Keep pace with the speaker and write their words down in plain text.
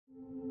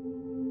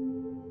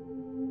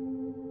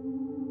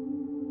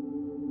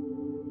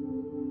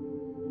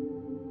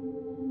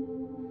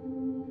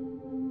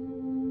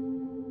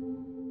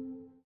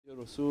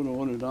Rasul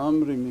ulul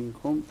amri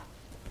minkum.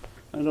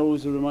 And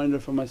always a reminder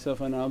for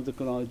myself, ana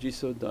abdukal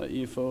ajizu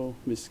da'ifo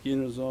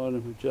miskeen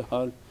zalim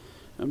jahal,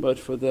 and but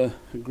for the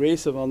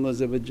grace of Allah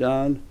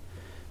that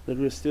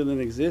we're still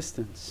in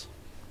existence.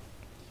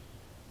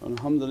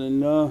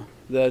 Alhamdulillah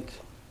that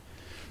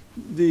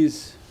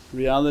these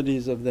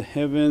realities of the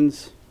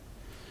heavens,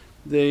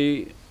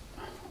 they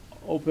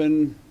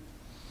open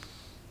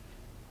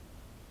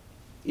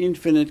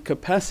infinite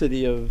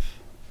capacity of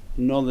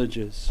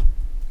knowledges.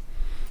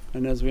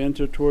 And as we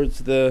enter towards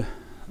the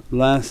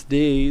last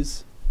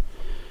days,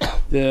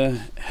 the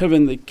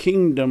heavenly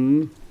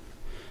kingdom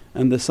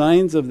and the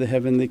signs of the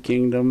heavenly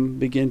kingdom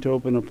begin to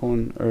open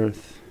upon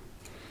earth.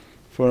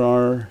 For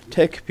our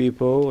tech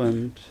people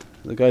and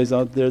the guys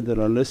out there that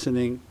are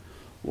listening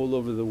all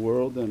over the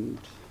world and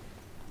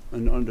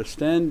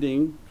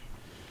understanding,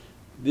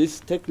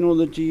 these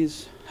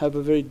technologies have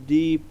a very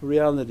deep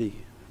reality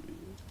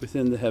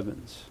within the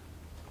heavens.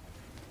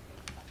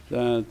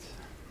 That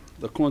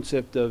the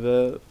concept of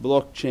a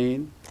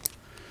blockchain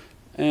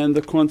and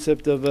the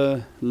concept of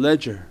a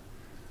ledger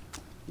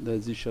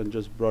that Zishan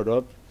just brought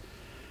up,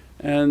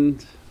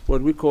 and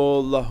what we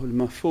call Allahul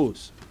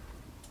Mahfuz,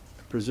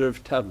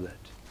 preserved tablet,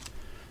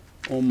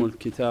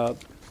 Kitab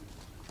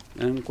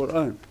and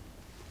Qur'an.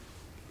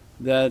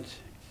 That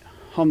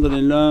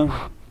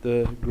alhamdulillah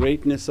the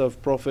greatness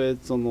of Prophet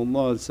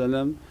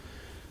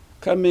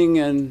coming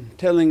and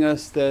telling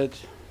us that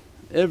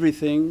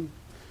everything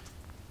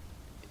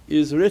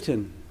is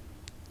written,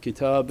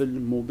 Kitab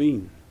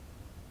al-Mubin,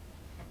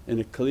 in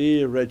a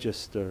clear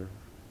register,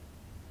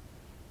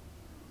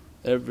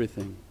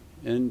 everything,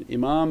 and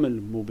Imam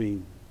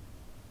al-Mubin.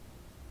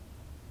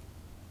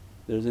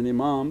 There's an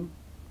Imam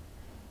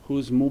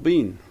who's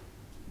Mubin,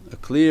 a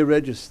clear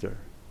register,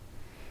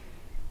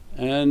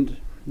 and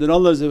then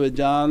Allah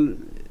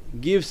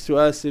gives to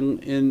us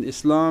in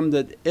Islam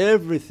that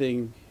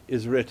everything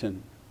is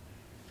written.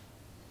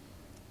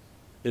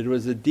 It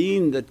was a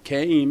deen that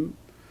came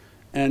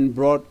and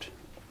brought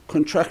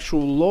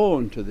contractual law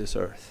into this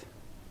earth,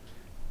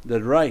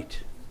 that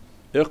write,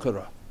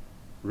 iqra,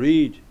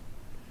 read.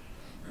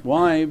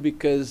 Why?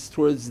 Because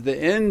towards the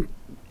end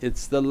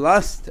it's the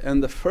last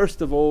and the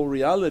first of all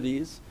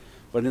realities,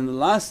 but in the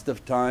last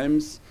of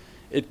times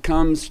it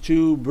comes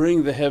to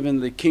bring the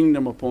heavenly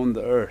kingdom upon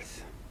the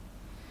earth.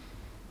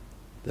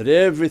 That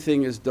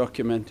everything is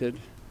documented,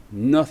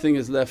 nothing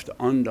is left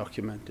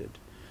undocumented,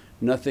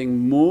 nothing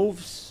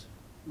moves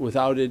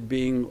without it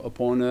being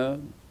upon a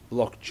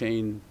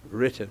blockchain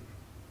written.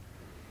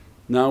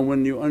 Now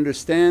when you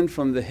understand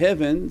from the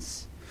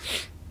heavens,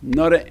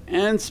 not an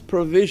ant's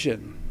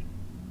provision,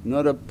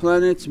 not a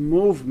planet's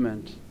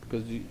movement,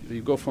 because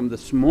you go from the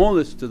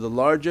smallest to the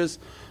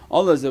largest,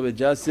 Allah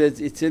says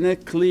it's in a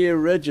clear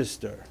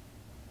register.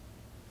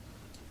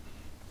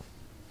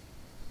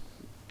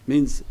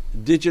 Means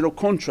digital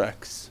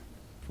contracts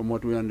from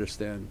what we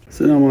understand.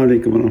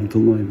 As-salamu alaykum wa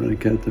rahmatullahi wa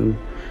barakatuh.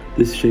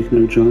 This is Shaykh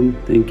Nurjan.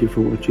 Thank you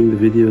for watching the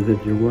video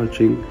that you're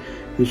watching.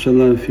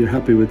 Inshallah, if you're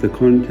happy with the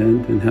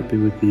content and happy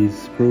with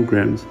these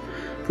programs,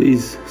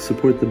 please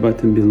support the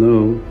button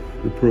below,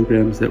 the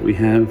programs that we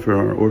have for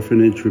our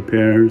orphanage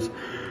repairs,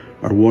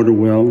 our water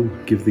well,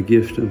 Give the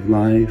Gift of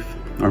Life,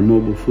 our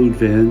mobile food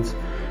vans.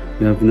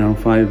 We have now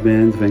 5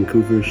 vans,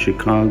 Vancouver,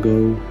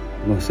 Chicago,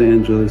 Los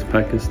Angeles,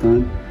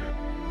 Pakistan.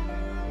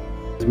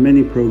 There's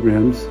many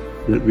programs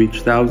that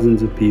reach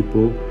thousands of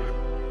people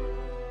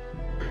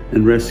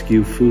and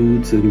rescue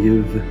foods and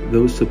give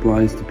those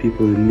supplies to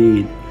people in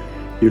need.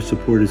 Your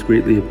support is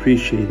greatly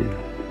appreciated.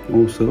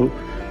 Also,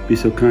 be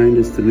so kind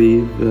as to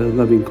leave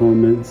loving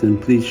comments and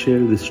please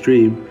share the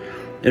stream.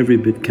 Every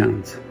bit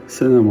counts.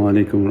 As-salamu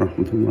alaykum wa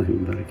rahmatullahi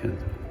wa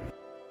barakatuh.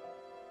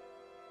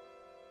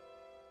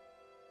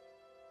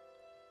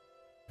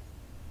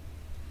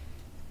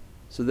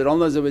 So that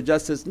Allah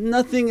says,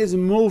 nothing is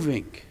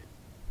moving.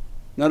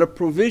 Not a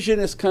provision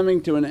is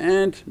coming to an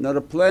ant, not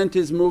a plant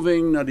is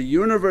moving, not a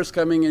universe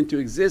coming into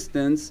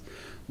existence,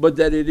 but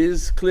that it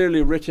is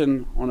clearly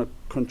written on a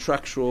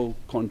contractual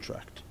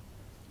contract.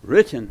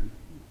 Written,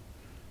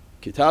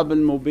 Kitab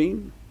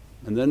al-Mubin,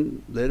 and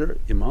then later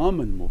Imam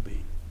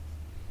al-Mubin.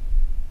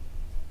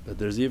 But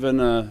there's even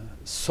a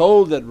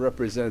soul that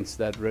represents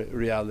that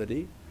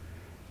reality.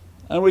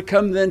 And we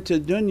come then to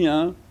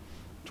dunya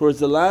towards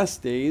the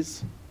last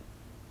days,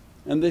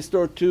 and they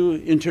start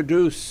to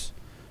introduce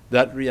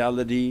that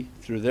reality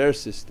through their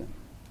system,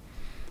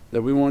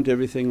 that we want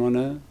everything on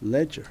a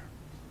ledger.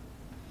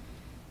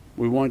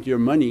 We want your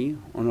money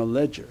on a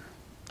ledger.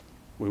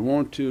 We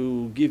want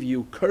to give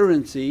you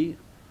currency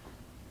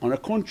on a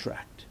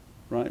contract,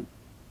 right?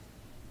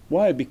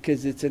 Why?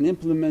 Because it's an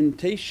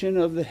implementation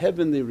of the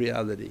heavenly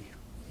reality.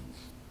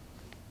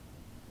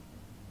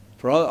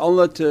 For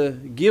Allah to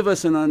give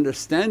us an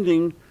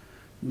understanding,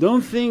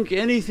 don't think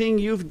anything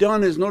you've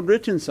done is not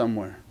written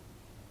somewhere.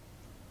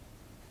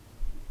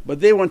 But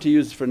they want to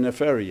use it for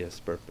nefarious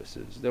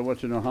purposes. They want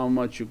to know how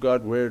much you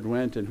got, where it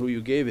went and who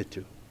you gave it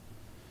to.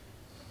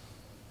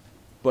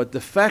 But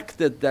the fact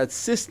that that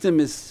system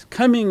is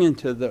coming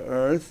into the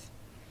earth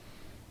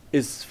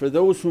is for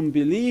those whom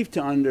believe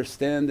to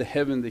understand the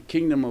heaven, the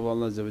kingdom of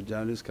Allah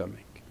is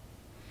coming.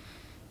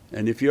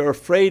 And if you're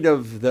afraid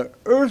of the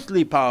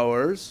earthly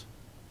powers,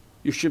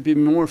 you should be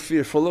more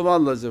fearful of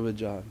Allah,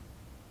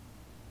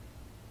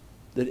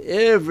 that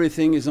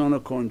everything is on a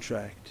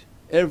contract.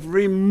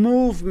 Every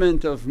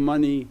movement of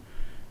money,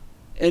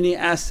 any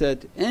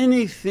asset,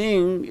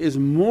 anything is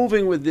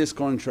moving with this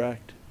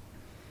contract.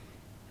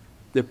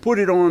 They put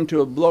it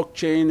onto a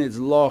blockchain, it's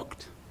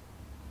locked.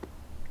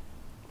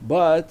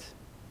 But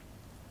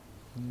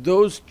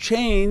those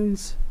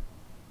chains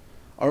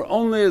are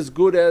only as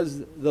good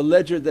as the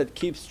ledger that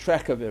keeps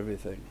track of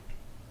everything,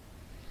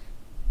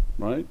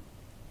 right?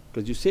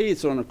 Because you say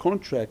it's on a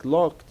contract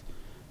locked,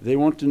 they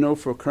want to know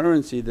for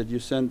currency that you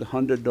send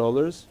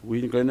 $100,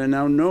 we're going to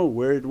now know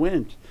where it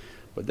went.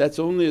 But that's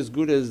only as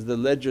good as the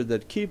ledger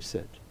that keeps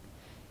it.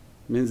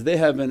 Means they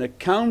have an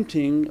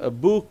accounting, a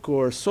book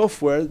or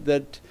software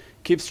that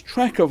keeps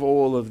track of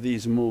all of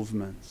these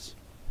movements.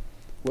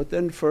 What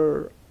then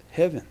for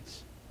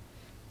heavens?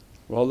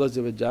 Well, Allah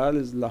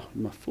is Lawh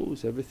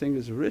Mahfuz, everything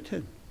is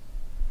written.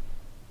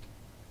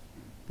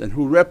 Then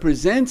who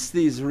represents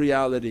these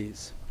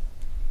realities?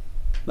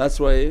 That's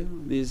why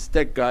these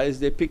tech guys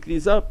they pick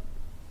these up.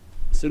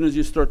 As soon as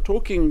you start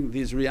talking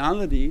these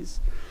realities,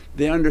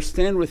 they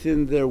understand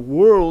within their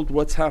world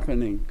what's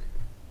happening.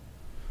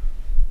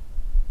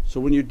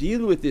 So when you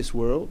deal with this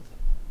world,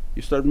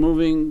 you start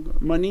moving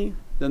money,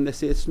 then they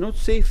say it's not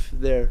safe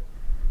there.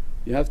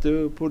 You have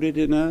to put it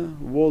in a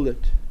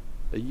wallet,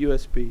 a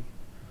USB.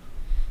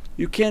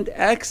 You can't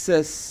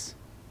access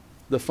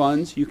the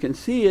funds, you can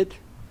see it,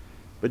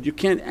 but you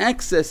can't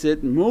access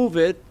it, move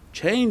it,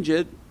 change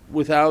it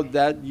without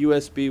that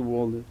USB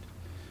wallet.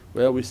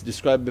 Well, we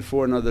described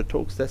before in other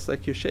talks, that's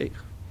like your shaykh.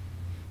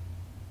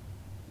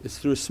 It's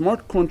through a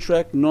smart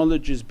contract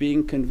knowledge is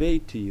being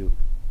conveyed to you.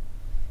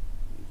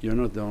 You're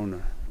not the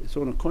owner, it's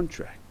on a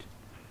contract.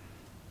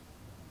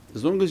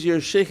 As long as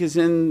your shaykh is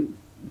in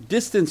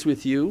distance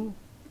with you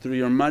through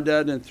your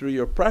madad and through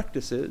your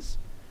practices,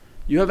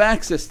 you have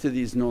access to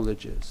these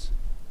knowledges.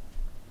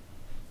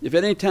 If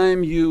any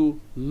time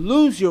you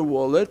lose your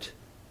wallet,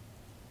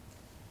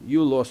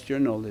 you lost your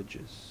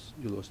knowledges,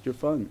 you lost your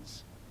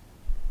funds.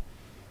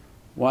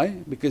 Why?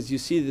 Because you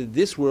see that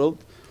this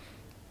world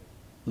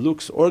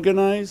looks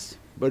organized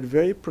but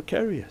very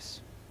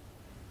precarious.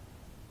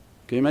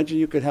 Can you imagine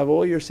you could have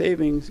all your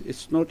savings,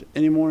 it's not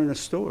anymore in a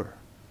store.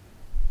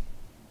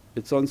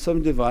 It's on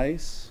some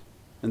device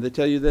and they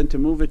tell you then to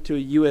move it to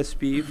a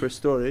USB for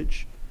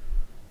storage.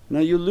 Now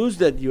you lose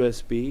that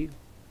USB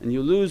and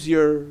you lose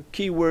your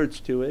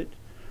keywords to it.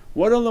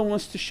 What Allah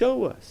wants to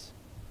show us,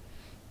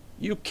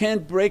 you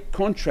can't break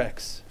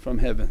contracts from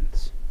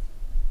heavens,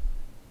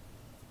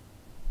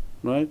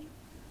 right?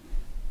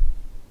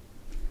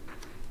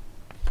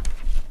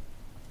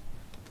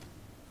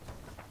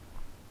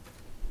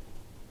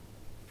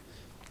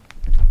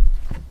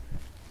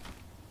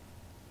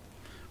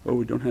 Oh,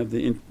 we don't have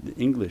the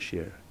English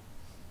here.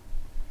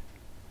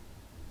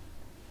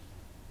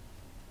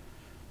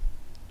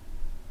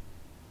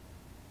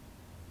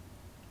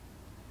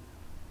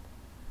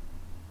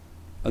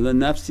 على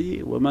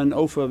نفسي ومن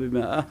أوفى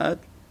بما أحد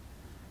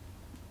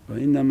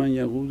وإنما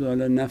يغود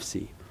على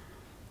نفسي.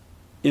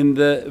 In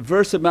the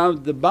verse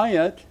about the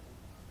Bayat,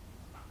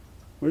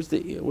 what's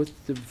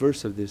the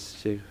verse of this,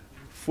 Shaykh?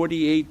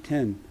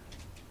 48:10.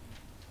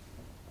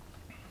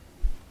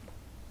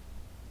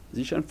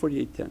 Zishan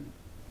 48:10.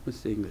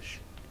 What's the English?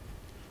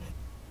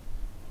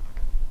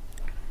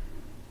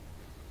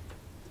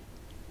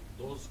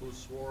 Those who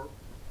swore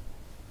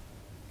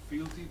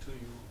fealty to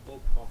you, O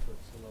Prophet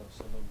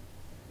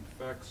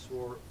in fact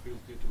swore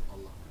fealty to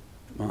Allah.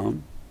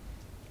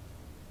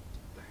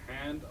 The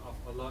hand of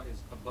Allah is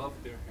above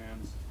their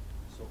hands,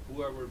 so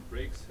whoever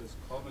breaks His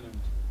covenant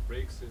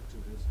breaks it to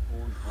his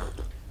own heart,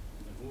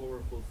 and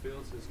whoever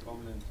fulfills His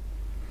covenant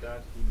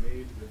that he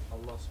made with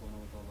Allah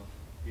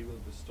He will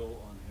bestow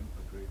on him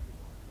a great reward.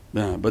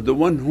 Yeah, but the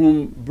one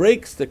whom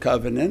breaks the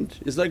covenant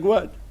is like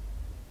what?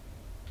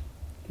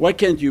 Why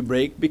can't you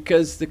break?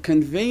 Because the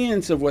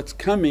conveyance of what's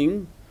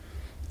coming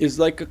is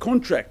like a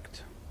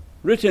contract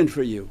written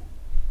for you.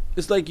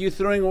 It's like you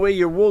throwing away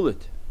your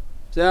wallet.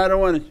 Say, I don't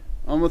want it,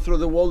 I'm going to throw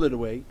the wallet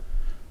away.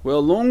 Well,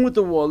 along with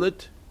the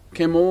wallet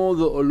came all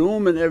the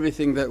ulum and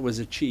everything that was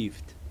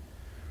achieved.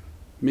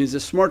 Means the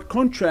smart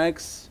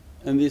contracts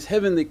and these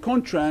heavenly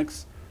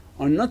contracts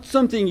are not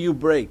something you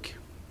break,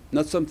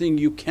 not something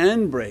you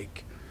can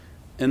break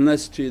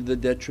unless to the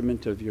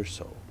detriment of your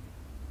soul.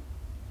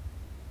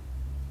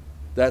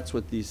 That's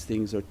what these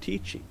things are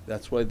teaching,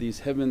 that's why these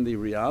heavenly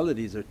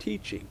realities are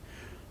teaching,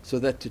 so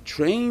that to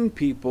train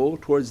people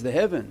towards the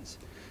heavens.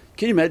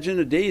 Can you imagine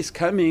a day is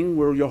coming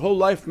where your whole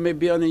life may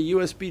be on a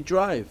USB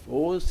drive,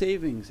 all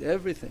savings,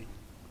 everything,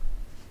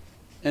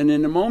 and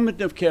in a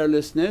moment of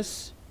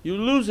carelessness you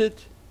lose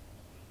it.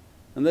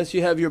 Unless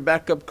you have your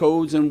backup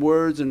codes and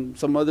words and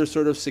some other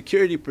sort of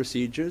security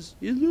procedures,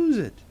 you lose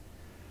it.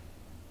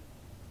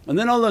 And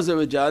then Allah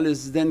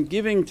is then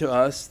giving to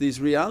us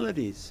these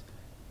realities,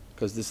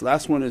 because this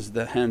last one is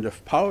the hand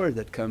of power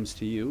that comes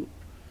to you,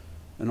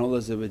 And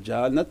Allah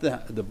not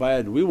the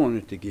bayat we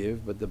wanted to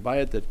give, but the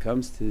bayat that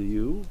comes to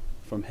you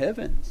from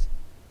heavens,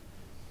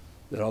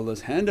 that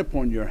Allah's hand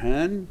upon your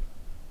hand,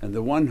 and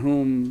the one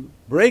whom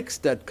breaks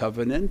that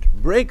covenant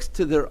breaks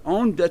to their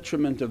own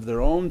detriment of their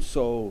own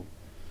soul,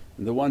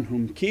 and the one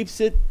whom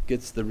keeps it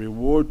gets the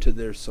reward to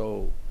their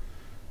soul.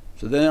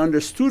 So they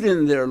understood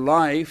in their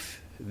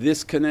life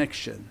this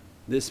connection,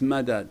 this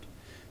madad.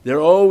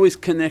 They're always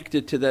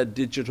connected to that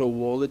digital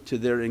wallet, to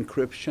their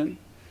encryption.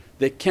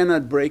 They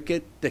cannot break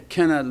it, they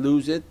cannot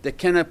lose it, they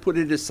cannot put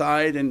it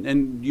aside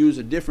and use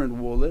a different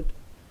wallet.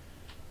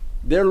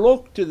 They're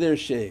locked to their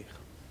shaykh,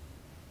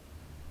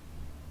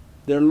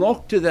 they're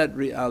locked to that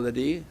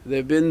reality,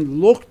 they've been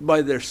locked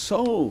by their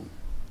soul.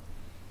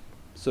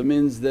 So it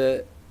means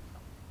the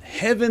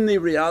heavenly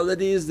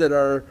realities that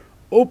are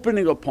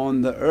opening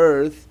upon the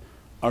earth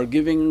are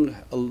giving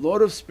a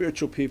lot of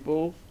spiritual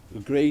people a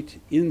great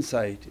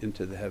insight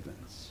into the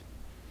heavens.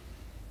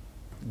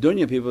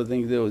 Dunya people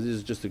think, oh, this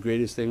is just the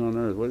greatest thing on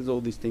earth, what is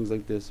all these things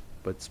like this?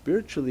 But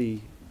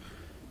spiritually,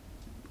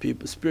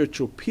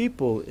 spiritual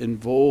people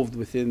involved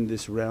within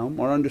this realm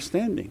are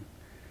understanding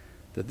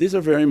that these are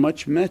very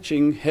much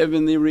matching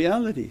heavenly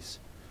realities.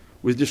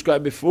 We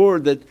described before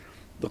that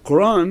the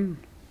Qur'an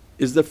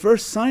is the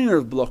first signer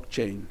of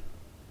blockchain.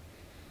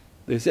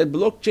 They said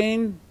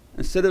blockchain,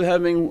 instead of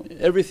having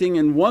everything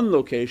in one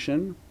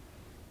location,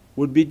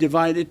 would be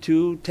divided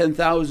to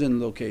 10,000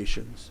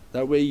 locations.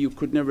 That way you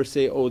could never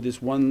say, oh, this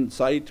one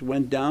site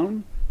went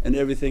down and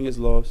everything is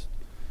lost.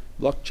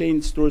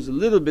 Blockchain stores a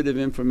little bit of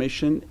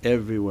information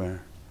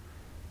everywhere.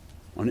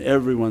 On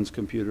everyone's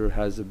computer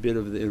has a bit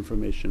of the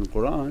information.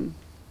 Qur'an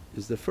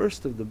is the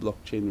first of the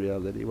blockchain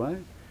reality. Why?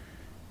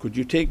 Could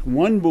you take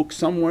one book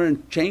somewhere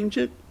and change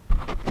it?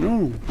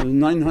 No, there's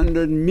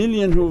 900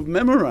 million who've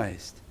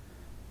memorized,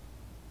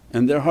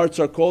 and their hearts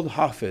are called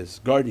hafiz,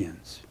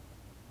 guardians.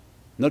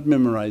 Not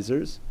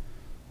memorizers,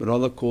 but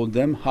Allah called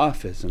them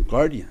hafiz and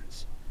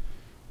guardians,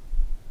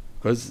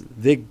 because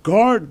they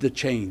guard the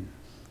chain,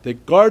 they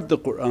guard the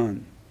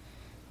Qur'an.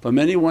 From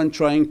anyone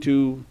trying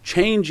to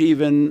change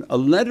even a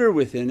letter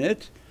within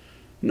it,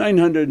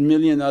 900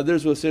 million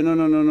others will say, no,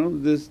 no, no, no,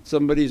 this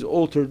somebody's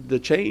altered the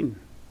chain,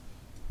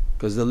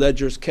 because the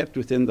ledger is kept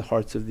within the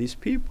hearts of these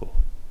people.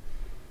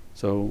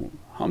 So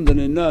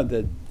alhamdulillah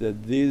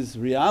that these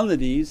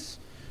realities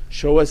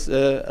show us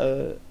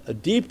a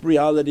deep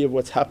reality of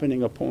what's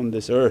happening upon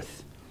this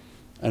earth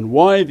and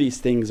why these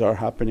things are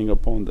happening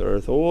upon the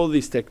earth, all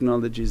these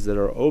technologies that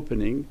are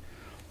opening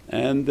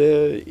and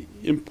the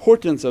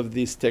importance of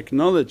these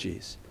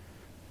technologies.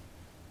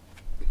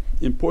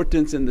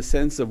 Importance in the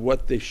sense of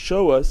what they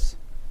show us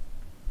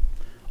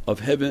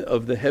of heaven,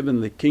 of the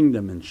heavenly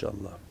kingdom,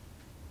 inshaAllah.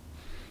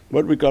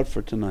 What we got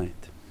for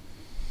tonight?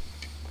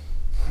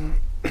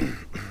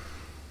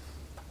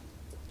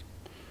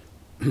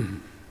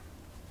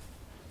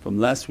 From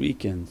last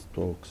weekend's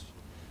talks,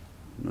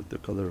 not the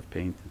colour of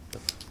paint and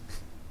stuff.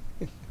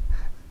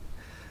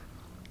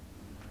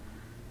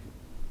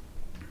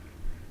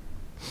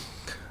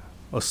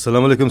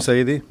 As-salamu alaykum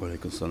Sayyidi. Wa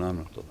alaykum as-salam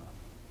wa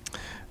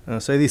rahmatullah.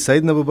 Sayyidi,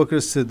 Sayyidina Abu Bakr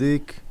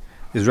as-Siddiq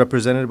is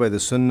represented by the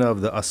sunnah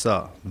of the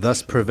asa,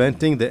 thus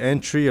preventing the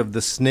entry of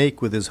the snake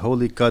with his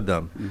holy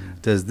qadam.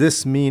 Does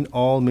this mean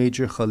all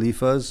major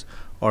khalifas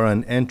are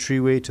an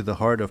entryway to the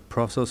heart of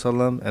Prophet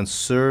ﷺ and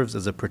serves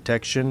as a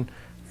protection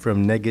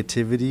from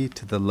negativity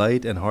to the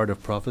light and heart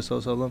of Prophet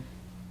ﷺ?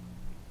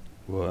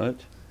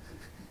 What?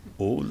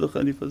 All the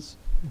khalifas?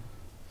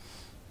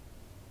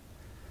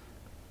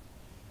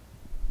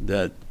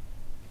 That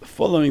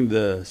following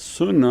the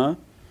sunnah,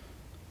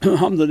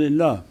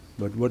 alhamdulillah,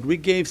 but what we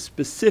gave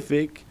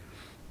specific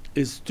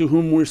is to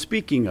whom we're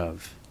speaking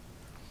of.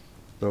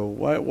 So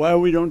why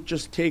we don't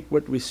just take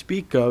what we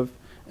speak of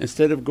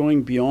instead of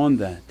going beyond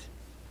that?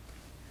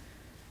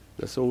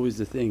 That's always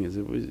the thing, is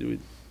we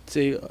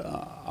say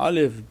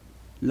alif,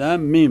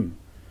 lam, mim.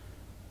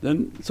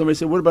 Then somebody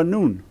say, what about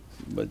noon?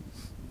 But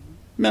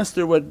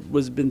master what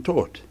was been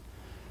taught.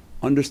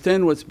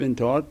 Understand what's been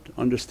taught,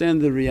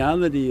 understand the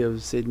reality of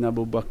Sayyidina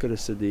Abu Bakr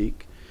as-Siddiq,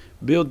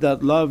 build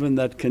that love and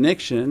that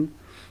connection,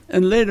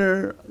 and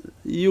later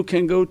you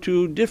can go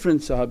to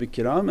different Sahaba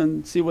kiram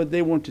and see what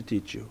they want to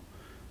teach you.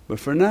 But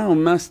for now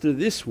master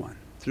this one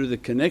through the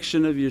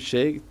connection of your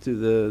shaykh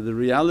to the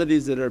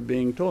realities that are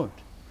being taught.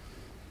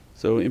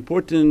 So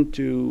important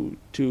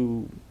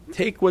to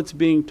take what's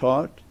being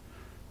taught,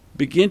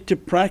 begin to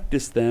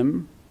practice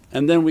them,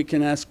 and then we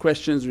can ask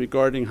questions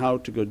regarding how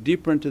to go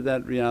deeper into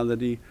that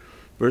reality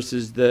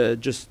versus the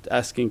just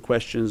asking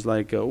questions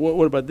like,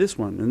 what about this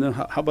one, and then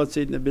how about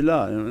Sayyidina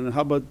Bilal, and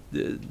how about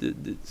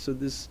so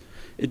this,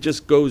 it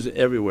just goes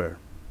everywhere.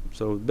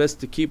 So best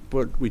to keep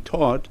what we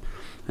taught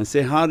and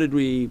say, how did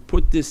we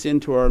put this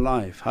into our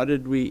life, how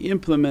did we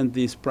implement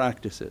these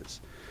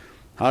practices?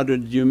 How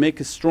did you make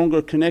a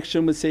stronger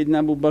connection with Sayyidina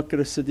Abu Bakr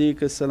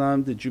as-Siddiq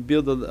as-salam? Did you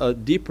build a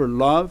deeper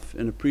love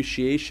and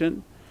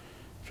appreciation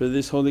for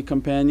this holy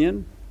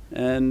companion,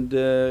 and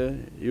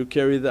you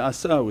carry the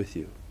asa with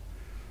you.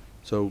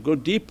 So go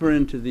deeper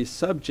into these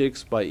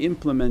subjects by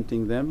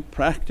implementing them,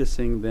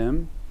 practicing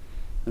them,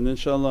 and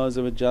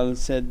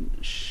inshaAllah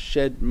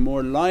shed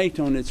more light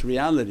on its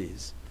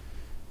realities.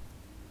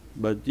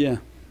 But yeah,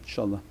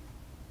 inshaAllah.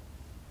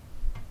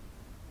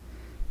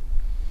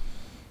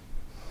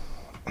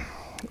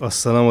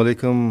 As-salamu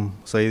alaykum,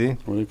 Sayyidi.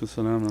 Wa alaykum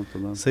as-salam wa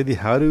rahmatullah. Sayyidi,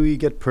 how do we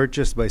get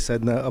purchased by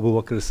Sayyidina Abu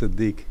Bakr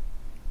as-Siddiq?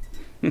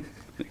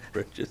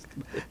 Purchased.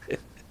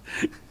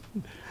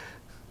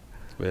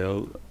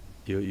 Well,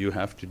 you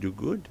have to do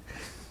good.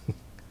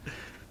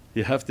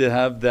 You have to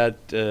have that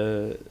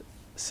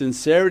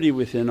sincerity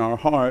within our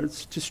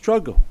hearts to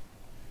struggle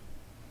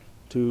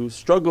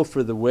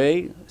for the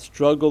way,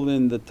 struggle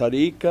in the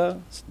tariqah,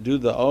 do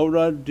the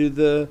awrad, do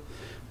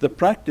the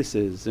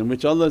practices in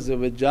which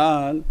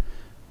Allah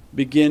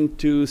begin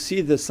to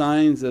see the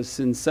signs of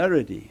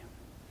sincerity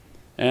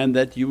and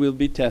that you will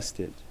be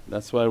tested.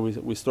 That's why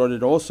we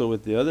started also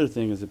with the other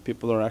thing, is that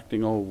people are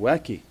acting all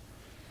wacky.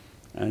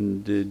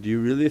 And do you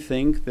really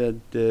think that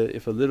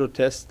if a little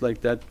test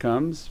like that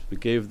comes, we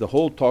gave the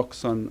whole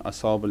talks on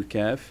Ashab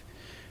al-Kahf,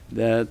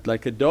 that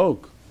like a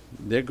dog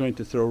they're going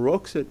to throw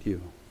rocks at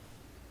you.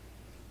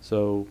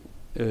 So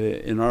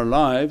in our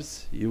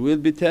lives you will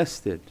be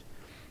tested.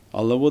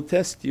 Allah will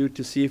test you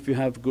to see if you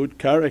have good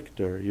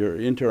character, your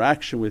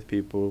interaction with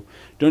people.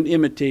 Don't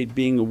imitate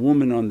being a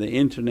woman on the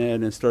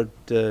internet and start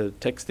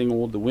texting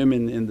all the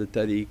women in the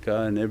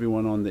tariqah and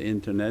everyone on the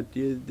internet.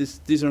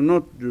 These are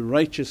not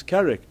righteous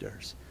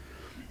characters.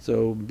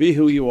 So be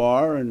who you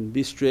are and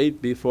be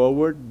straight, be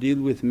forward, deal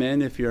with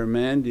men if you're a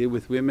man, deal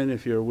with women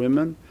if you're a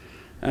woman,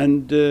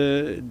 and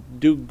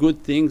do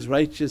good things,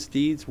 righteous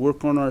deeds,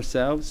 work on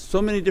ourselves.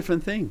 So many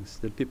different things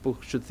that people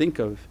should think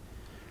of.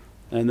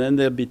 And then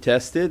they'll be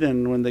tested,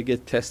 and when they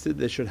get tested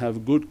they should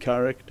have good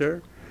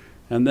character,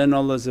 and then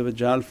Allah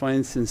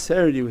finds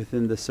sincerity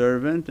within the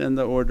servant, and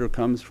the order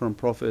comes from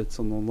Prophet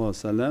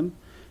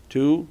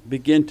to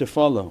begin to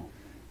follow.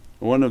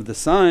 One of the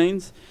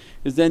signs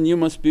is then you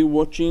must be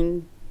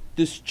watching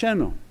this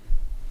channel,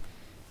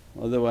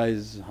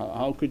 otherwise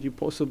how could you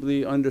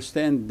possibly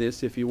understand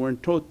this if you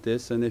weren't taught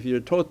this, and if you're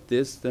taught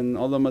this then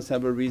Allah must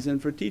have a reason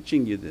for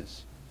teaching you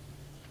this.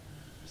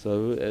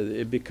 So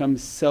it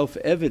becomes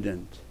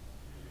self-evident.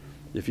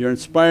 If you're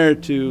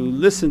inspired to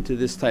listen to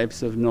these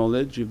types of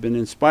knowledge, you've been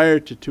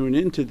inspired to tune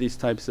into these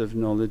types of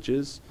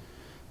knowledges,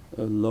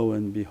 lo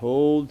and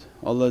behold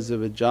Allah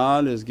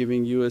is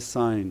giving you a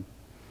sign,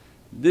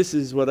 this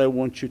is what I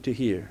want you to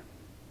hear,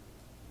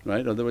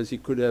 right? Otherwise He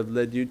could have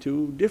led you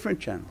to different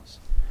channels.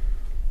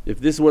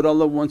 If this is what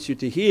Allah wants you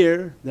to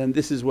hear, then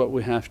this is what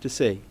we have to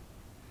say.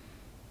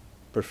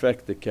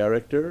 Perfect the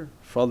character,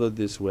 follow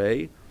this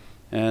way,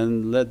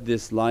 and let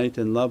this light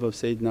and love of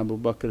Sayyidina Abu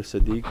Bakr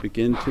as-Siddiq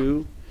begin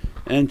to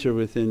enter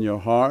within your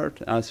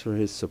heart, ask for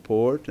his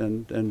support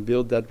and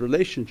build that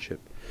relationship.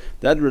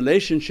 That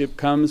relationship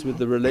comes with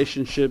the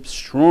relationship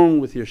strong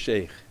with your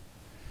shaykh.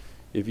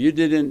 If you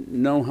didn't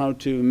know how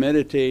to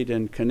meditate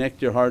and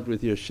connect your heart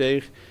with your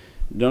shaykh,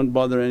 don't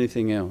bother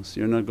anything else,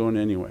 you're not going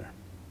anywhere.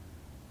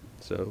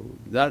 So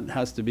that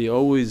has to be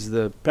always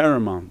the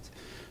paramount.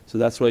 So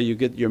that's why you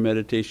get your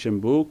meditation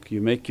book,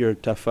 you make your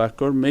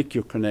tafakkur, make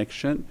your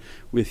connection.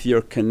 With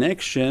your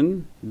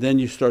connection then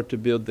you start to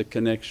build the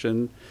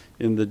connection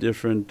in the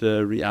different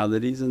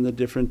realities and the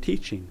different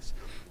teachings.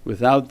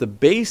 Without the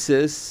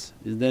basis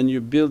then you're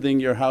building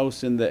your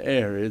house in the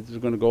air, it's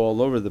going to go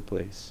all over the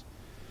place.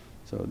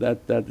 So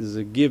that is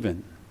a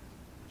given,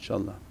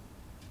 inshaAllah.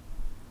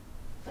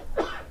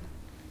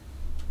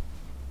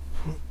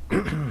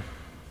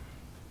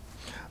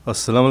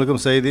 As-salamu alaykum,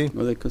 Sayyidi.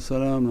 Wa alaykum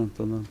as-salam wa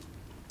rahmatullah.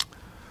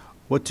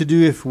 What to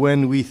do if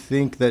when we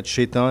think that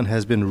shaitan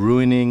has been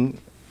ruining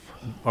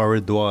our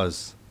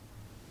du'as?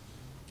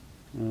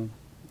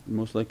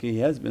 Most likely he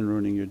has been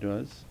ruining your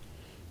du'as.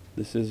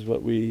 This is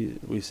what we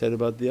said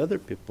about the other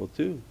people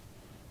too.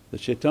 The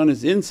shaitan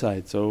is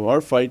inside, so our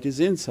fight is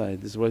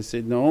inside. This is why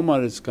Sayyidina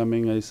Umar is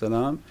coming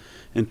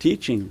and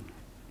teaching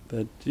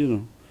that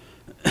you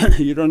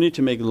don't need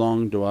to make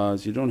long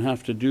du'as, you don't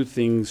have to do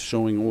things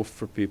showing off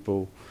for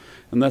people.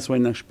 And that's why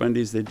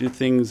Naqshbandis they do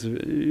things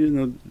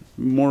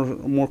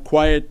more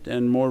quiet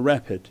and more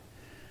rapid,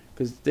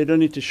 because they don't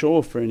need to show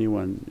off for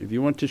anyone. If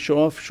you want to show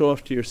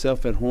off to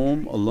yourself at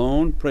home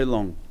alone, pray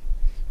long.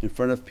 In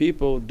front of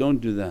people don't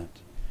do that,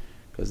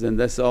 because then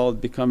that's all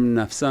become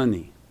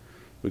nafsani.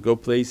 We go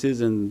places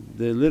and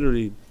they're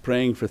literally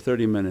praying for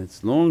 30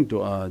 minutes, long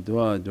du'a,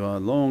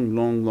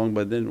 long,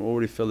 but then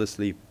already fell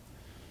asleep.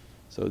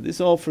 So this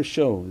is all for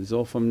show, this is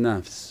all from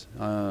nafs.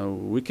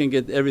 We can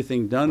get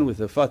everything done with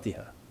a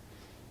Fatiha,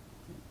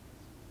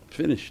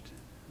 finished.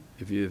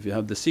 If you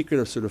have the secret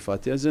of Surah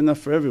Fatiha, it's enough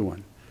for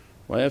everyone.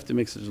 Why have to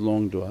make such a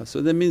long du'a?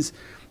 So that means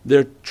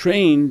they're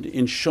trained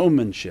in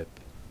showmanship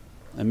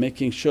and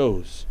making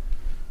shows.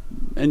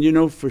 And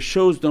for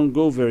shows don't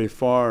go very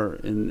far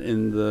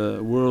in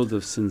the world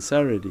of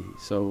sincerity.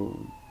 So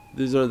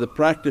these are the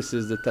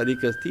practices the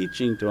tariqah is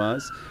teaching to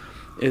us,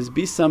 is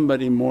be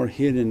somebody more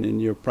hidden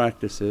in your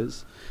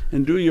practices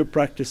and do your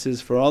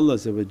practices for Allah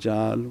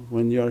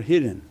when you're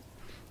hidden.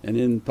 And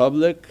in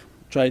public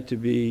try to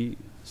be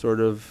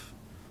sort of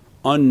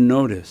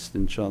unnoticed,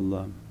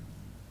 inshaAllah.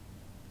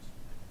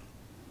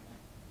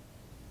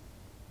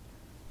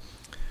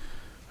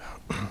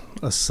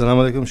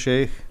 As-salamu alaykum,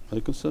 Shaykh.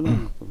 Alaikum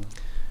salam.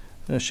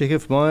 Shaykh,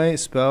 if my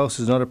spouse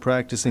is not a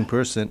practicing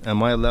person,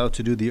 am I allowed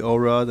to do the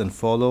awrad and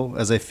follow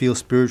as I feel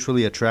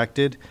spiritually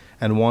attracted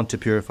and want to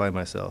purify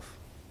myself?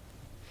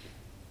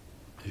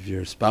 If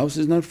your spouse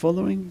is not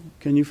following,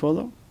 can you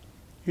follow?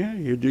 Yeah,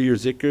 you do your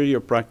zikr,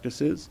 your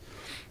practices.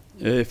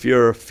 If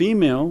you're a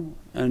female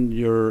and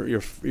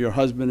your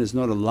husband is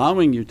not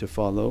allowing you to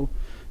follow,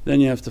 then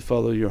you have to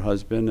follow your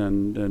husband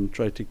and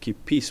try to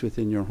keep peace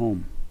within your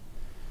home.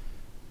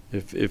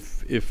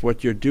 If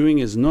what you're doing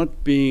is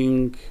not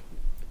being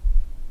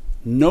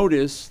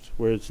noticed,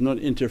 where it's not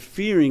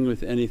interfering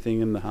with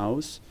anything in the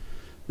house,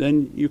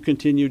 then you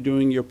continue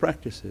doing your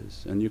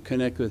practices and you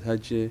connect with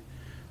Hajj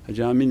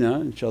Amina,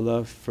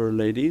 inshaAllah, for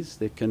ladies.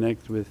 They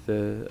connect with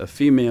a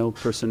female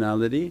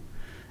personality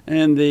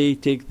and they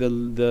take the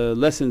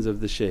lessons of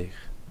the Shaykh.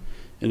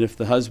 And if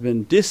the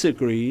husband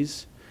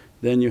disagrees,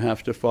 then you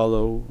have to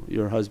follow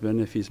your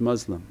husband if he's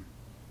Muslim.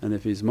 And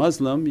if he's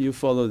Muslim, you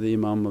follow the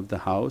Imam of the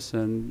house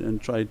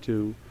and try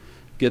to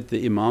get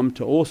the Imam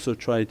to also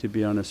try to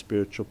be on a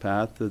spiritual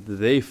path that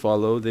they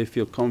follow, they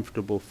feel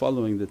comfortable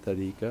following the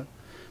tariqah.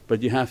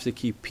 But you have to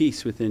keep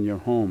peace within your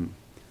home.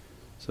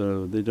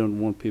 So they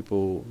don't want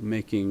people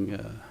making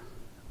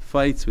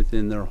fights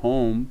within their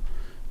home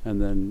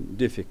and then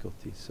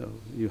difficulties. So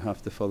you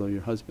have to follow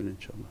your husband,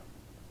 inshaAllah.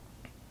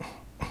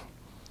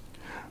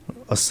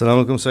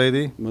 As-salamu alaykum,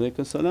 Sayyidi.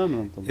 Walaikum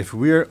salam. If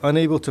we are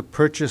unable to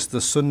purchase the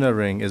sunnah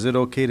ring, is it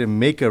okay to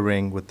make a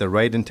ring with the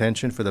right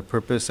intention for the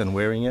purpose and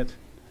wearing it?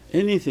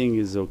 Anything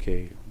is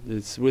okay,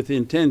 it's with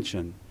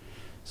intention.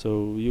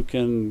 So you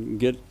can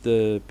get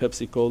the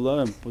Pepsi Cola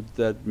and put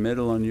that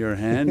medal on your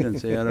hand and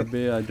say, Ya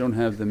Rabbi, I don't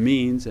have the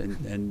means,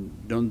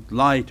 and don't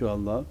lie to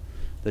Allah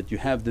that you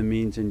have the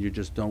means and you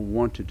just don't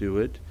want to do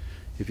it.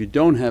 If you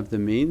don't have the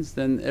means,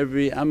 then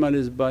every amal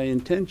is by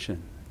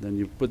intention. Then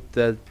you put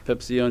that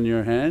Pepsi on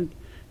your hand,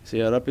 say,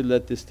 Ya Rabbi,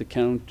 let this to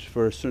count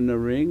for a sunnah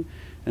ring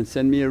and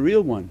send me a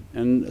real one,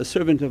 and a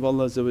servant of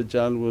Allah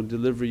will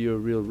deliver you a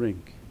real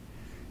ring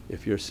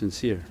if you're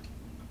sincere.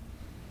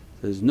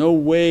 There's no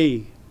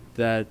way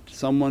that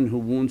someone who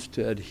wants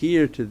to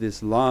adhere to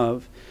this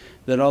love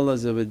that Allah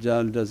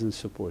doesn't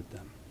support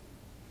them.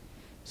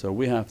 So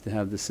we have to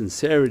have the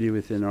sincerity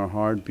within our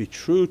heart, be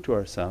true to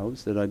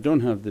ourselves that I don't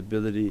have the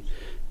ability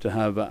to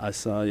have a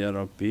asa ya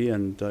Rabbi,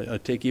 and I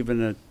take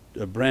even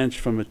a branch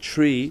from a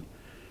tree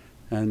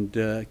and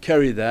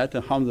carry that,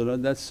 alhamdulillah,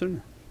 that's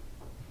sunnah.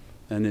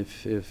 And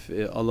if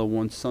Allah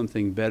wants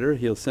something better,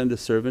 He'll send a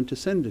servant to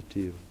send it to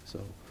you.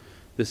 So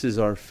this is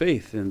our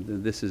faith,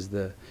 and this is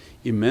the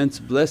immense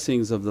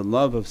blessings of the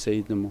love of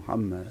Sayyidina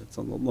Muhammad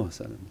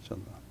inshaAllah.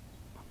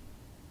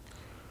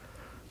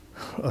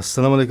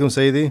 As-salamu alaykum,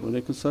 Sayyidi.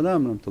 Walaikum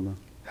salam rahmatullah.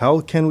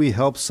 How can we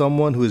help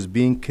someone who is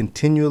being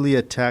continually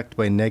attacked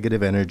by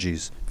negative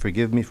energies?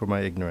 Forgive me for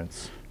my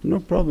ignorance. No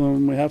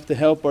problem, we have to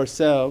help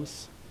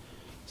ourselves.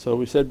 So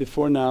we said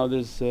before now,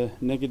 there's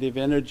negative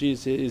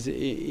energies is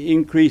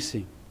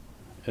increasing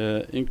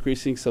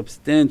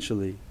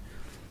substantially,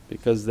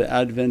 because the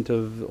advent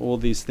of all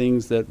these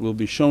things that will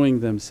be showing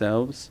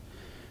themselves.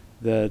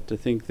 That I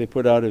think they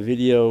put out a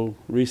video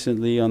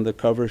recently on the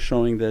cover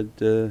showing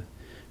that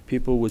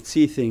people would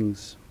see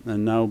things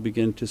and now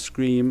begin to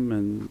scream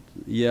and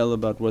yell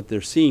about what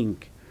they're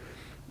seeing.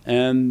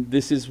 And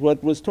this is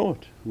what was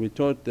taught. We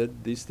taught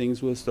that these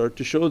things will start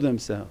to show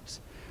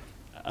themselves.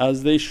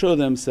 As they show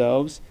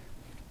themselves,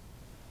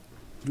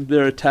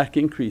 their attack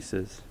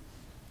increases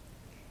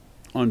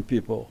on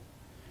people.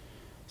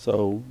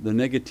 So the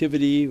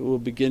negativity will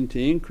begin to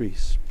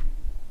increase.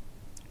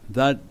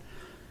 That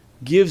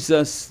gives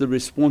us the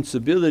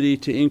responsibility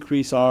to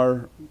increase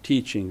our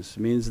teachings,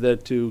 means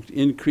that to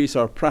increase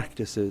our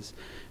practices,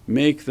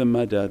 make the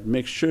madad,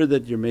 make sure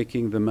that you're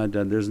making the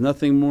madad. There's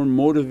nothing more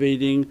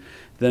motivating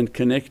than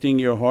connecting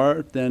your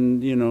heart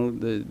than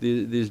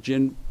these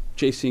jinn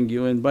chasing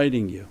you and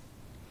biting you.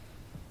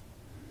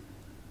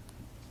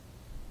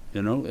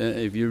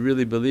 If you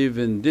really believe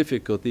in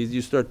difficulties,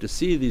 you start to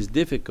see these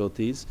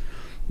difficulties,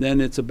 then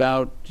it's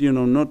about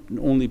not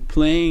only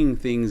playing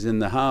things in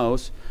the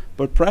house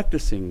but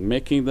practicing,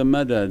 making the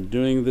madad,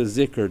 doing the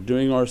zikr,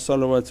 doing our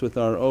salawats with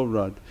our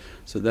awrad,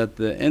 so that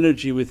the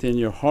energy within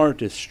your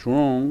heart is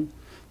strong,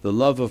 the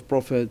love of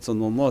Prophet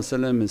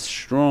is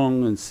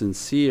strong and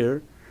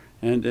sincere,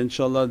 and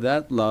inshaAllah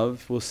that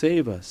love will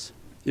save us.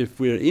 If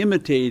we're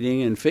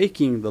imitating and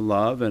faking the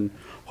love and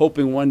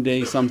hoping one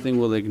day something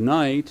will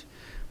ignite,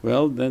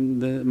 well then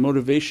the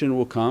motivation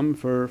will come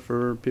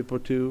for people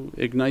to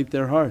ignite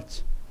their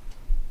hearts.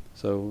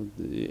 So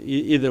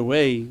either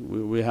way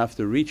we have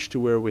to reach to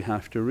where we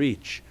have to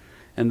reach,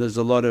 and there's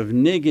a lot of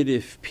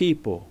negative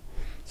people.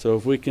 So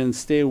if we can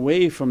stay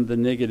away from the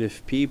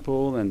negative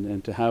people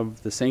and to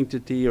have the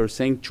sanctity or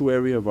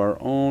sanctuary of our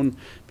own,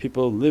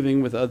 people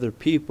living with other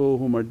people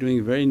whom are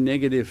doing very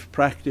negative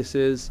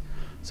practices,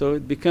 so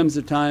it becomes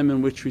a time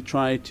in which we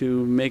try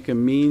to make a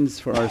means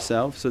for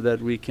ourselves so that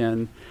we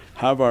can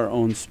have our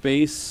own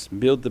space,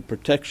 build the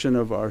protection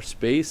of our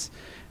space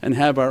and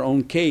have our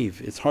own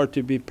cave. It's hard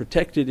to be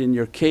protected in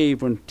your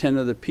cave when 10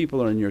 other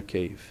people are in your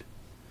cave.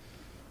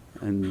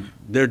 and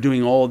they're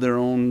doing all their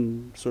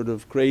own sort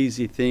of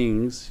crazy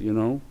things, you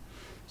know.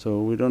 So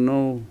we don't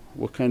know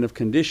what kind of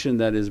condition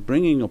that is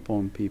bringing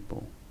upon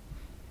people.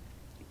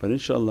 But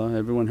inshaAllah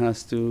everyone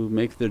has to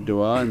make their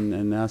du'a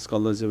and ask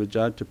Allah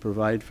to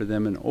provide for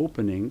them an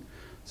opening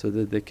so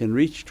that they can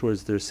reach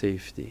towards their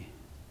safety,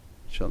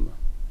 inshaAllah.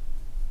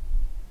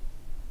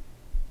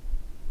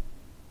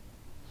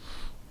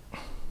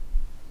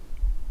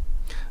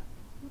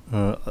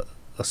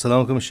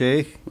 As-salamu alaykum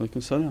Shaykh.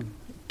 Walaikum salam.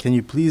 Can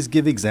you please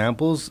give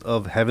examples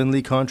of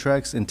heavenly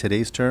contracts in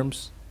today's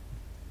terms?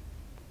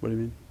 What do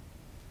you mean?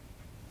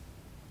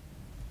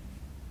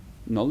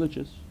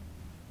 Knowledges,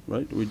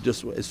 right? We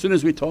just, as soon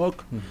as we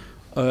talk,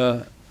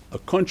 a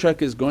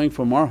contract is going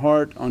from our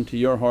heart onto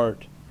your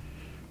heart.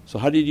 So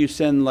how did you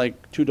send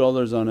like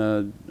 $2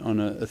 on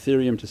a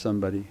Ethereum to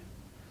somebody?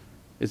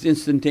 It's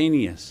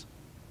instantaneous,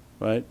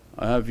 right?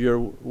 I have your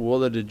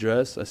wallet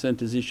address, I sent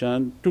to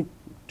Zishan,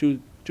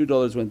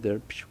 $2 went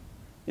there,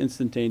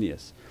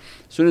 instantaneous.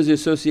 As soon as the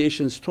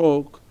associations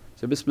talk,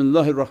 say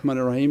Bismillahir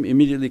Rahmanir Rahim,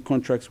 immediately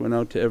contracts went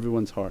out to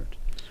everyone's heart.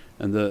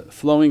 And the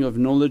flowing of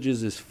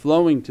knowledges is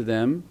flowing to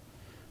them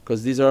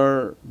because these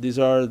are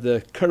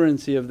the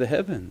currency of the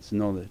heavens,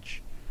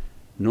 knowledge.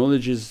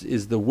 Knowledge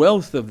is the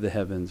wealth of the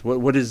heavens.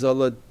 What does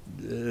Allah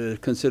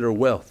consider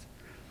wealth?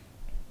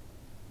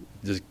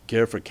 Does He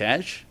care for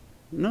cash?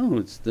 No,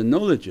 it's the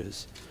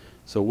knowledges.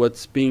 So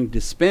what's being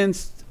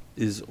dispensed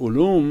is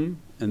ulum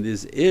and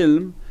is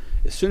ilm.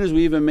 As soon as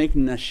we even make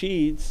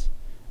nasheeds,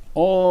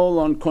 all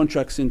on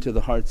contracts into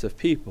the hearts of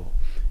people.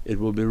 It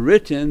will be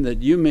written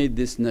that you made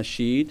this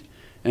nasheed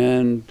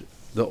and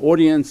the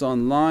audience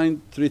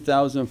online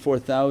 3,000,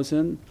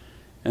 4,000,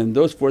 and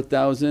those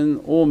 4,000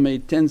 all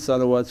made 10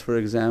 salawats for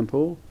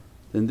example,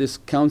 then this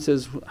counts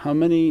as how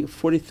many?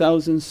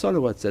 40,000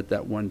 salawats at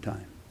that one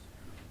time.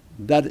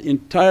 That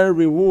entire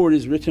reward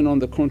is written on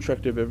the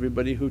contract of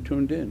everybody who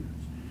tuned in.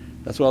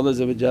 That's why Allah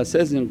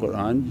says in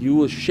Qur'an, you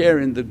will share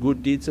in the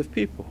good deeds of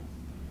people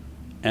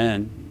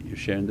and you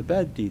share in the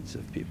bad deeds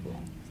of people.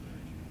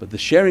 But the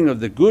sharing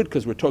of the good,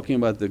 because we're talking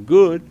about the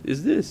good,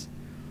 is this.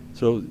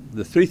 So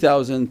the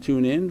 3,000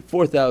 tune in,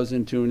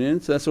 4,000 tune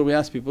in, so that's what we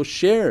ask people,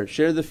 share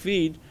the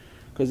feed,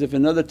 because if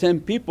another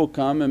 10 people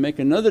come and make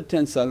another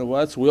 10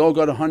 salawats, we all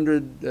got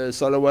 100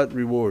 salawat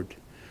reward.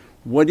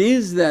 What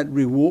is that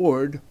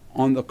reward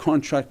on the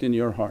contract in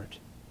your heart?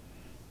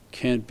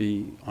 Can't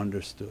be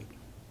understood.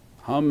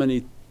 How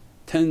many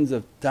tens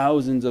of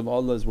thousands of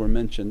Allahs were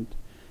mentioned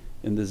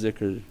in the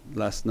zikr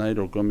last night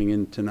or coming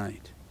in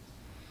tonight?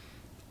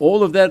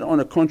 All of that on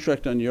a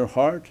contract on your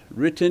heart,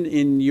 written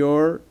in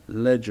your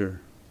ledger,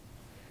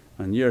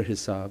 on your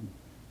hisab.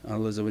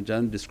 Allah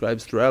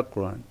describes throughout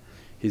Qur'an,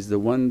 He's the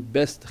one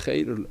best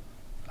khairul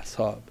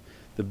ashab,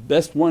 the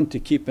best one to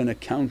keep an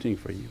accounting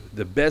for you,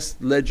 the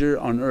best ledger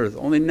on earth.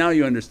 Only now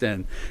you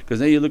understand, because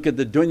now you look at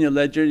the dunya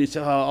ledger and you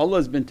say,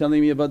 Allah's been telling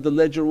me about the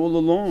ledger all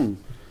along.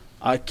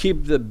 I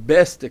keep the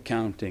best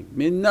accounting, I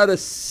mean not a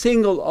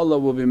single Allah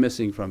will be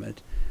missing from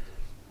it,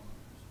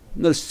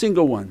 not a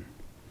single one.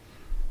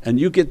 And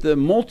you get the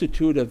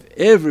multitude of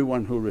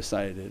everyone who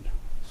recited.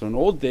 So in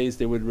old days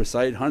they would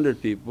recite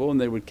 100 people and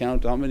they would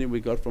count how many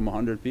we got from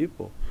 100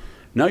 people.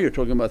 Now you're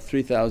talking about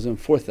 3,000,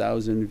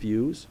 4,000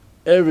 views,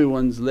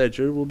 everyone's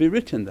ledger will be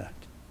written that,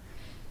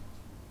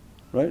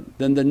 right?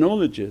 Then the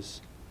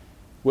knowledges,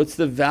 what's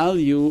the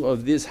value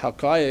of this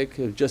haqqaiq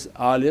of just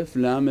alif,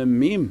 lam and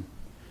mim?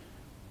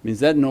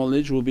 Means that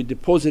knowledge will be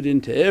deposited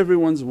into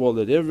everyone's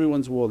wallet,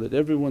 everyone's wallet,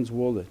 everyone's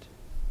wallet.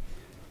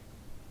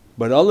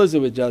 But Allah's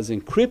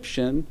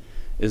encryption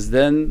is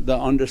then the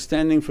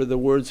understanding for the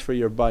words for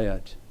your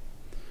bayat.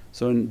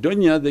 So in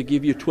dunya they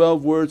give you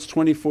 12 words,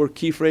 24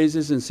 key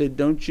phrases and say,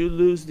 don't you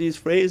lose these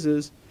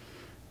phrases,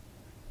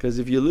 because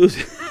if you lose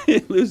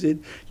it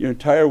your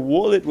entire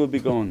wallet will be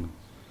gone.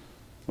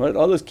 Right?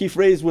 Allah's key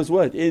phrase was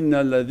what?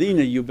 Inna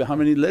ladhina how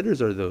many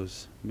letters are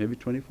those? Maybe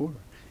 24.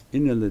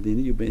 Inna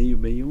ladhina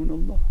yubayyun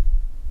Allah.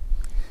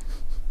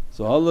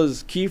 So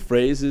Allah's key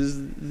phrase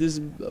is this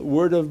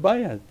word of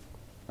bayat.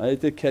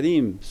 Ayat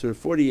al-Kareem, Surah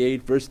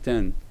 48 verse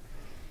 10.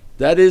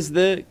 That is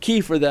the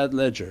key for that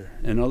ledger,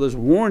 and Allah's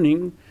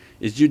warning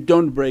is you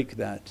don't break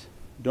that.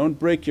 Don't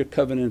break your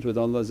covenant with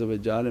Allah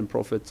and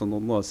Prophet,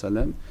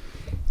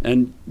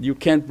 and you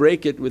can't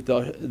break it with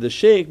the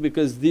shaykh,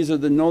 because these are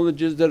the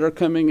knowledges that are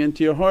coming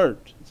into your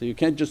heart. So you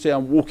can't just say,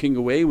 I'm walking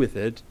away with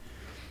it.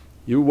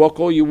 You walk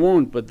all you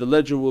want, but the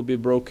ledger will be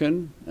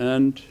broken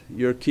and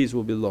your keys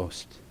will be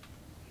lost.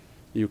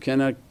 You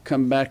cannot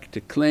come back to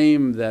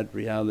claim that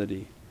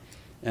reality.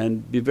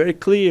 And be very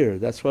clear,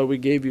 that's why we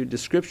gave you a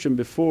description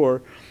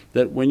before,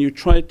 that when you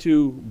try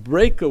to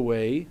break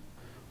away,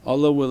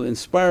 Allah will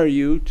inspire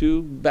you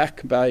to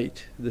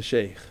backbite the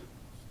shaykh.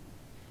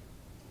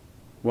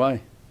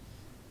 Why?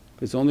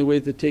 Because it's the only way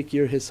to take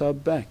your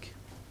hisab back,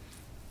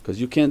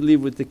 because you can't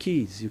leave with the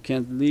keys, you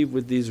can't leave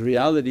with these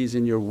realities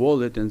in your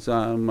wallet and say,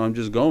 I'm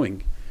just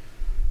going.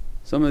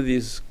 Some of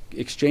these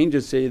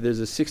exchanges say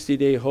there's a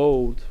 60-day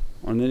hold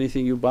on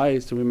anything you buy,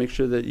 so we make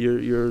sure that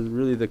you're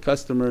really the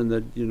customer and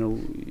that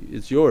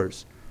it's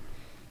yours.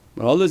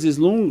 But Allah's is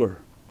longer,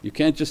 You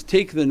can't just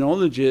take the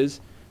knowledges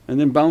and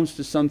then bounce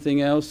to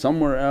something else,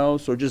 somewhere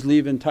else, or just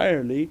leave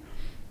entirely.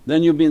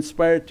 Then you'll be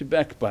inspired to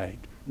backbite.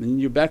 And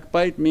your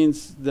backbite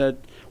means that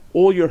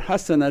all your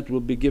hasanat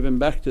will be given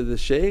back to the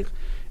shaykh,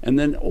 and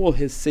then all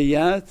his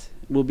sayyat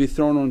will be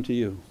thrown onto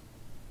you.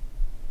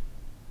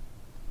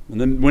 And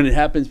then when it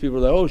happens, people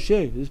are like, oh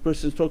shaykh, this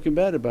person's talking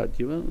bad about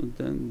you. Well,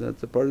 then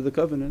that's a part of the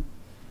covenant,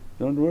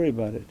 don't worry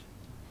about it.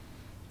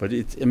 But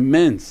it's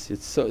immense,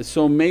 it's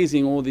so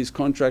amazing, all these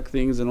contract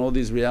things and all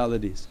these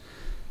realities.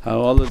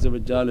 How Allah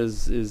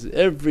is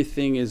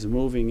everything is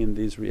moving in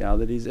these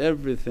realities,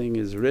 everything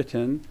is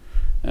written,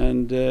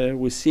 and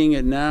we're seeing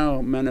it now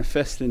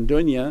manifest in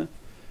dunya.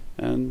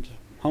 And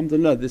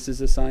alhamdulillah, this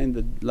is a sign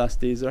that last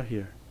days are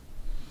here,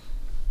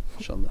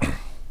 inshaAllah.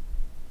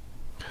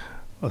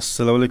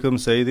 As-salamu alaykum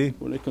Sayyidi.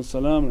 Wa alaykum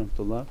as-salam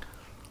rahmatullah.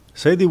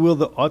 Sayyidi, will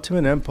the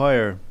Ottoman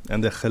Empire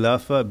and the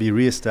Khilafah be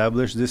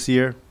re-established this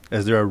year,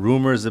 as there are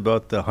rumors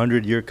about the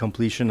 100-year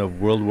completion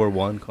of World War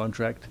I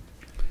contract?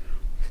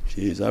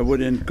 Jeez, I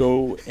wouldn't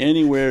go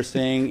anywhere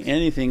saying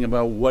anything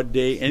about what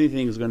day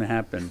anything is going to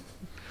happen.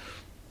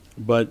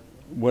 But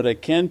what I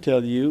can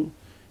tell you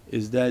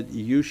is that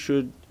you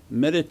should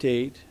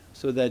meditate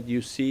so that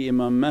you see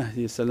Imam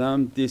Mahdi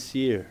salam this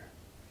year,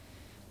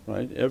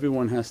 right?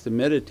 Everyone has to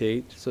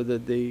meditate so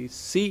that they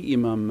see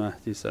Imam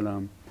Mahdi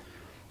salam,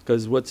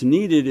 because what's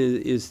needed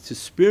is to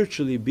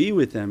spiritually be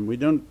with them. We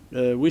don't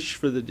wish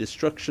for the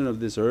destruction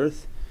of this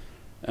earth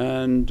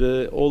and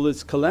all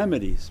its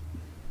calamities.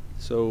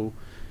 So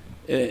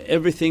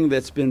everything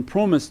that's been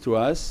promised to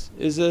us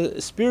is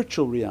a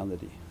spiritual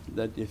reality,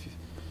 that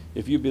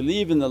if you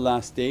believe in the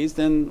last days,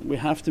 then we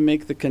have to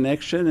make the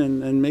connection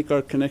and make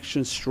our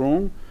connection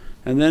strong,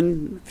 and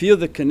then feel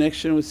the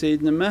connection with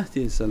Sayyidina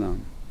Mahdi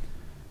salam.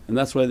 And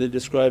that's why they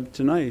described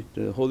tonight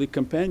the holy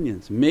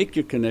companions, make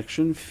your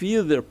connection,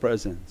 feel their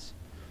presence.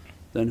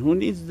 Then who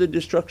needs the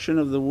destruction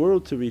of the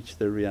world to reach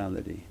their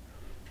reality?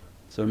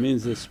 So it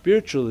means the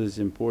spiritual is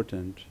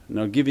important.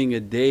 Now giving a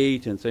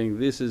date and saying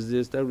this is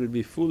this, that would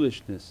be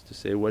foolishness to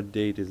say what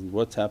date is and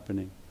what's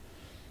happening,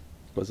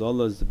 because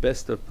Allah is the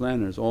best of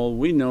planners. All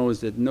we know is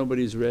that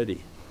nobody's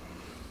ready.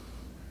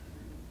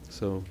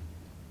 So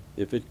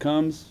if it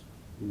comes,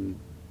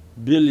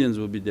 billions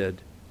will be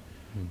dead,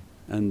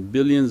 and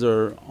billions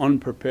are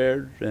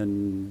unprepared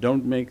and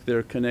don't make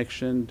their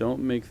connection, don't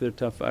make their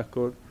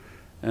tafakkur,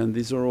 and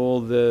these are all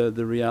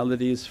the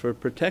realities for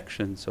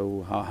protection.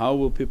 So how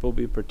will people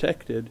be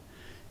protected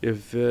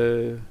if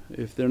they're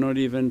not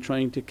even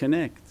trying to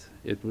connect?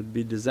 It would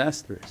be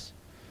disastrous.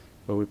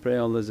 But we pray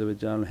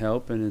Allah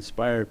help and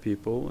inspire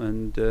people,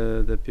 and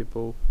that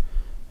people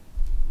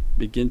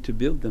begin to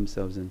build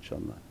themselves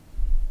inshaAllah.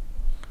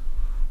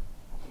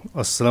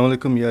 As-salamu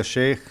alaykum ya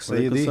Shaykh,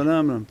 Sayyidi. Wa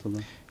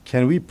alaykum.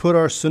 Can we put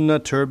our sunnah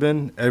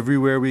turban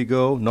everywhere we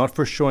go, not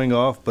for showing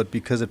off but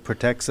because it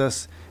protects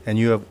us and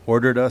you have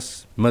ordered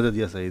us? Madad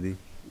ya Sayyidi.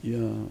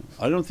 Yeah,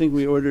 I don't think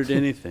we ordered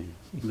anything.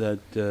 That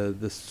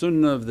the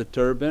sunnah of the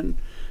turban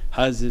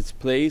has its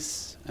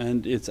place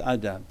and its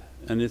adab,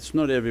 and it's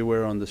not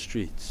everywhere on the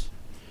streets.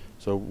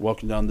 So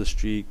walking down the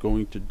street,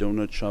 going to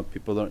donut shop,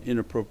 people are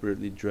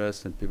inappropriately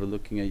dressed and people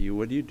looking at you,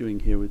 what are you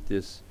doing here with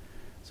this?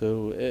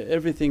 So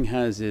everything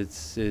has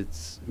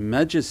its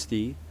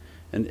majesty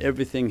and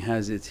everything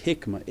has its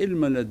hikmah.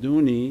 Ilm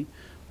laduni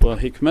wa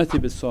hikmati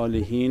bis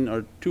salihin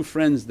are two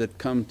friends that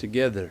come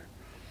together.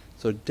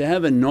 So to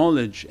have a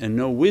knowledge and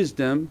no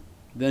wisdom,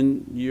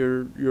 then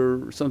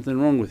you're something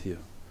wrong with you.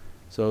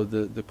 So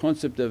the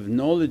concept of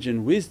knowledge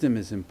and wisdom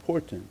is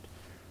important,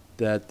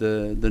 that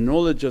the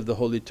knowledge of the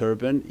holy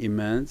turban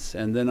immense,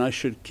 and then I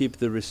should keep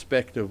the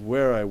respect of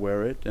where I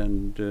wear it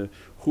and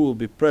who will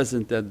be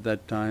present at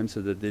that time,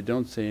 so that they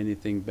don't say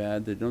anything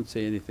bad, they don't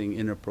say anything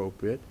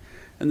inappropriate,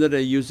 and that I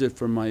use it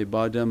for my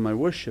ibadah, my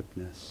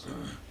worshipness.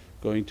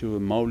 Going to a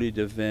mawlid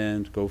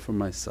event, go for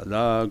my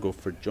salah, go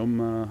for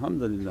Jummah,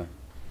 alhamdulillah.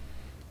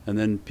 And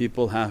then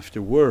people have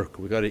to work.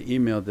 We got an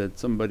email that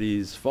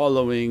somebody's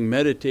following,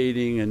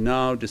 meditating, and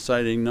now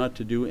deciding not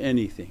to do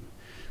anything.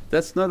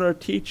 That's not our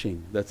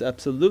teaching, that's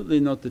absolutely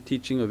not the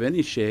teaching of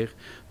any shaykh.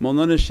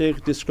 Mawlana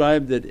Shaykh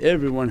described that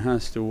everyone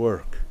has to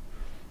work,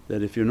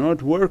 that if you're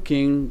not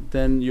working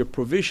then your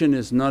provision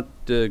is not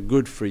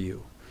good for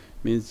you,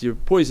 means you're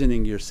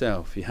poisoning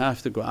yourself. You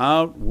have to go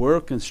out,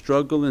 work and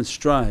struggle and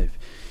strive.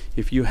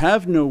 If you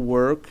have no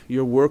work,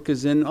 your work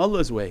is in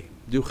Allah's way,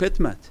 do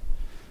khidmat.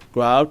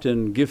 Go out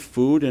and give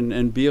food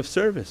and be of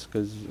service,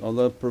 because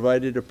Allah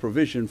provided a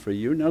provision for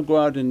you. Now go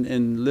out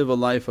and live a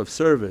life of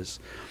service.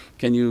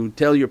 Can you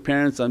tell your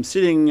parents, I'm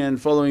sitting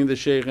and following the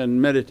shaykh and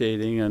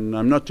meditating and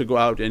I'm not to go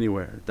out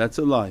anywhere? That's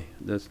a lie.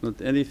 That's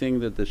not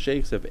anything that the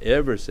shaykhs have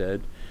ever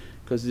said,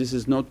 because this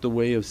is not the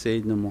way of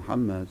Sayyidina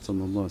Muhammad.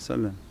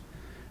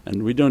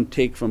 And we don't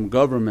take from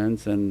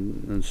governments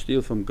and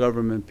steal from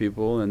government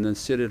people and then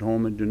sit at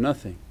home and do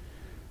nothing.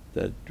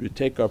 That we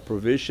take our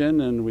provision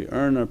and we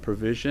earn our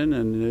provision,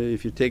 and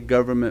if you take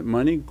government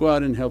money, go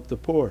out and help the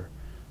poor.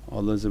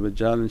 Allah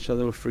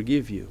inshaAllah will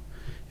forgive you.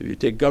 If you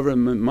take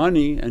government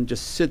money and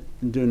just sit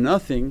and do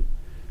nothing,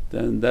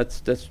 then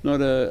that's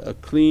not a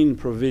clean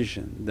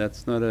provision,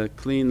 that's not a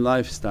clean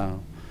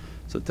lifestyle.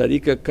 So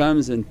tariqah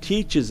comes and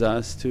teaches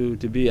us to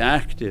be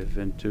active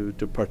and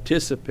to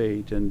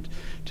participate and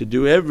to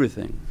do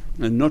everything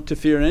and not to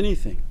fear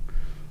anything.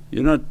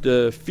 You're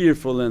not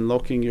fearful and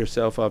locking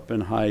yourself up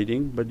and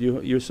hiding, but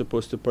you're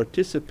supposed to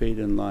participate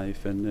in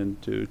life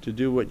and to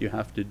do what you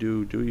have to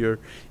do your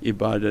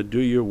ibadah, do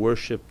your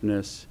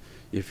worshipness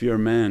if you're a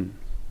man.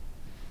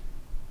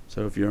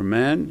 So if you're a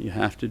man you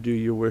have to do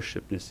your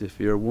worshipness, if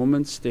you're a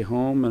woman stay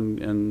home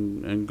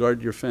and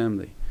guard your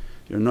family,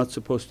 you're not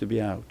supposed to be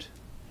out.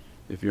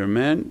 If you're a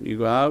man you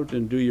go out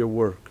and do your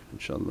work,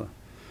 inshaAllah.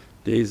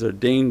 Days are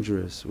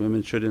dangerous,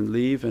 women shouldn't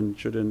leave and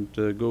shouldn't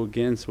go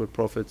against what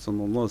Prophet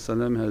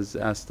has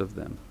asked of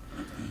them,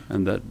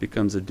 and that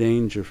becomes a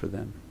danger for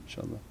them,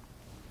 inshaAllah.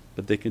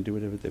 But they can do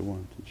whatever they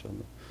want,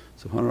 inshaAllah.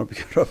 Subhana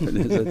rabbika rabbil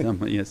izzati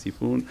amma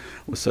yasifoon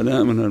wa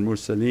salaamun al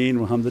mursaleen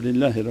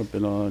walhamdulillahi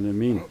rabbil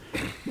alameen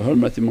bi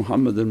hurmati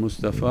Muhammad al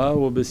Mustafa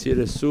wa bi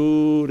siri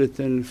Surat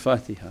al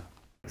Fatiha.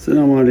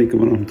 As-salamu alaykum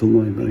wa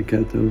rahmatullahi wa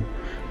barakatuh.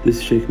 This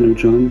is Shaykh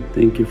Nurjan.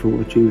 Thank you for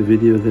watching the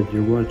video that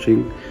you're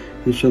watching.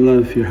 Inshallah,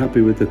 if you're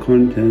happy with the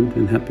content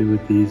and happy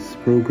with these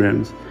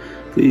programs,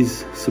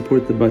 please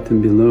support the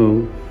button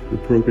below, the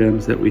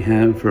programs that we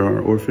have for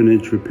our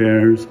orphanage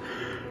repairs,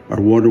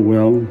 our water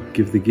well,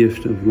 Give the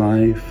Gift of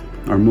Life,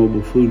 our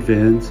mobile food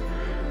vans.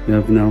 We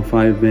have now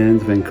 5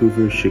 vans,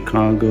 Vancouver,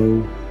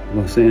 Chicago,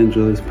 Los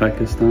Angeles,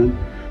 Pakistan.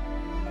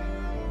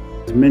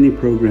 There's many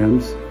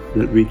programs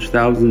that reach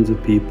thousands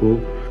of people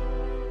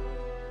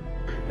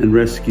and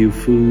rescue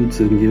foods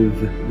and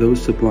give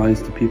those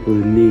supplies to people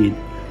in need.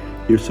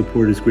 Your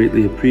support is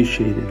greatly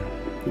appreciated.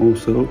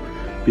 Also,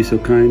 be so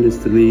kind as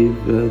to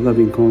leave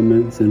loving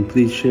comments and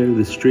please share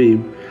the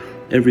stream.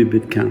 Every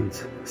bit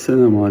counts.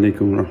 As-salamu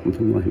alaykum wa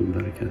rahmatullahi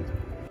wa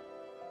barakatuh.